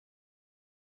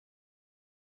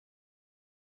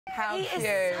How he cute.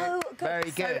 is so good.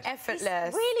 Very good. So effortless.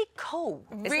 He's really cool,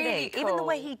 isn't Really he? cool. Even the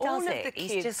way he All does of it, the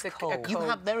he's kids just are cool.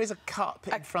 cool. There is a cup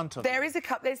in front of you. There is a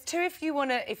cup. There's two if you want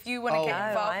to get No,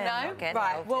 involved. I am not getting Right.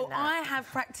 involved Well, in that. I have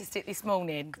practiced it this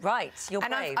morning. Right, you're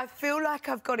and brave. I feel like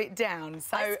I've got it down.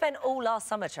 So I spent all last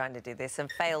summer trying to do this and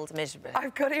failed miserably.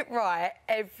 I've got it right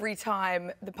every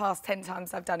time, the past 10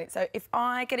 times I've done it. So if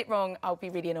I get it wrong, I'll be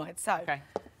really annoyed. So, OK.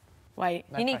 wait.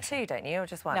 You need two, don't you, or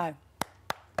just one? No.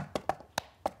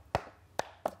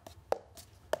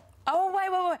 Oh, wait.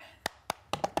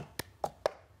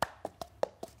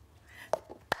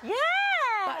 Yeah!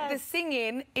 But the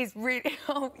singing is really...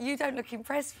 Oh, you don't look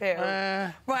impressed, Phil.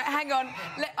 Right, hang on.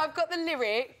 I've got the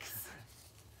lyrics.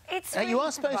 It's You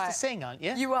are supposed Right. to sing, aren't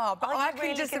you? You are, but Are you I can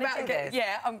really just gonna about do get... this?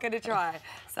 Yeah, I'm going to try.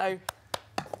 So...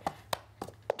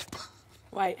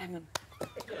 Wait, hang on.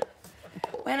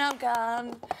 When I'm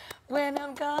gone...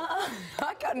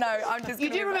 I can't... No, I'm just... You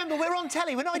do remember, we're on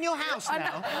telly. We're not in your house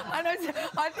now. I know.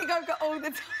 I think I've got all the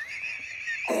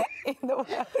time in the world.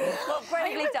 Well,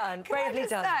 bravely done, bravely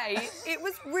done. Can I just say, it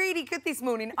was really good this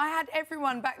morning. I had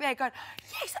everyone back there going,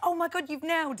 yes, oh, my God, you've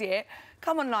nailed it.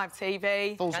 Come on live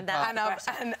TV. Falls apart.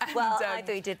 Well, I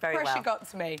thought you did very well. Pressure got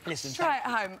to me. Listen, try it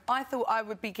home. I thought I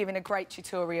would be giving a great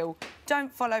tutorial.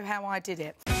 Don't follow how I did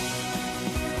it.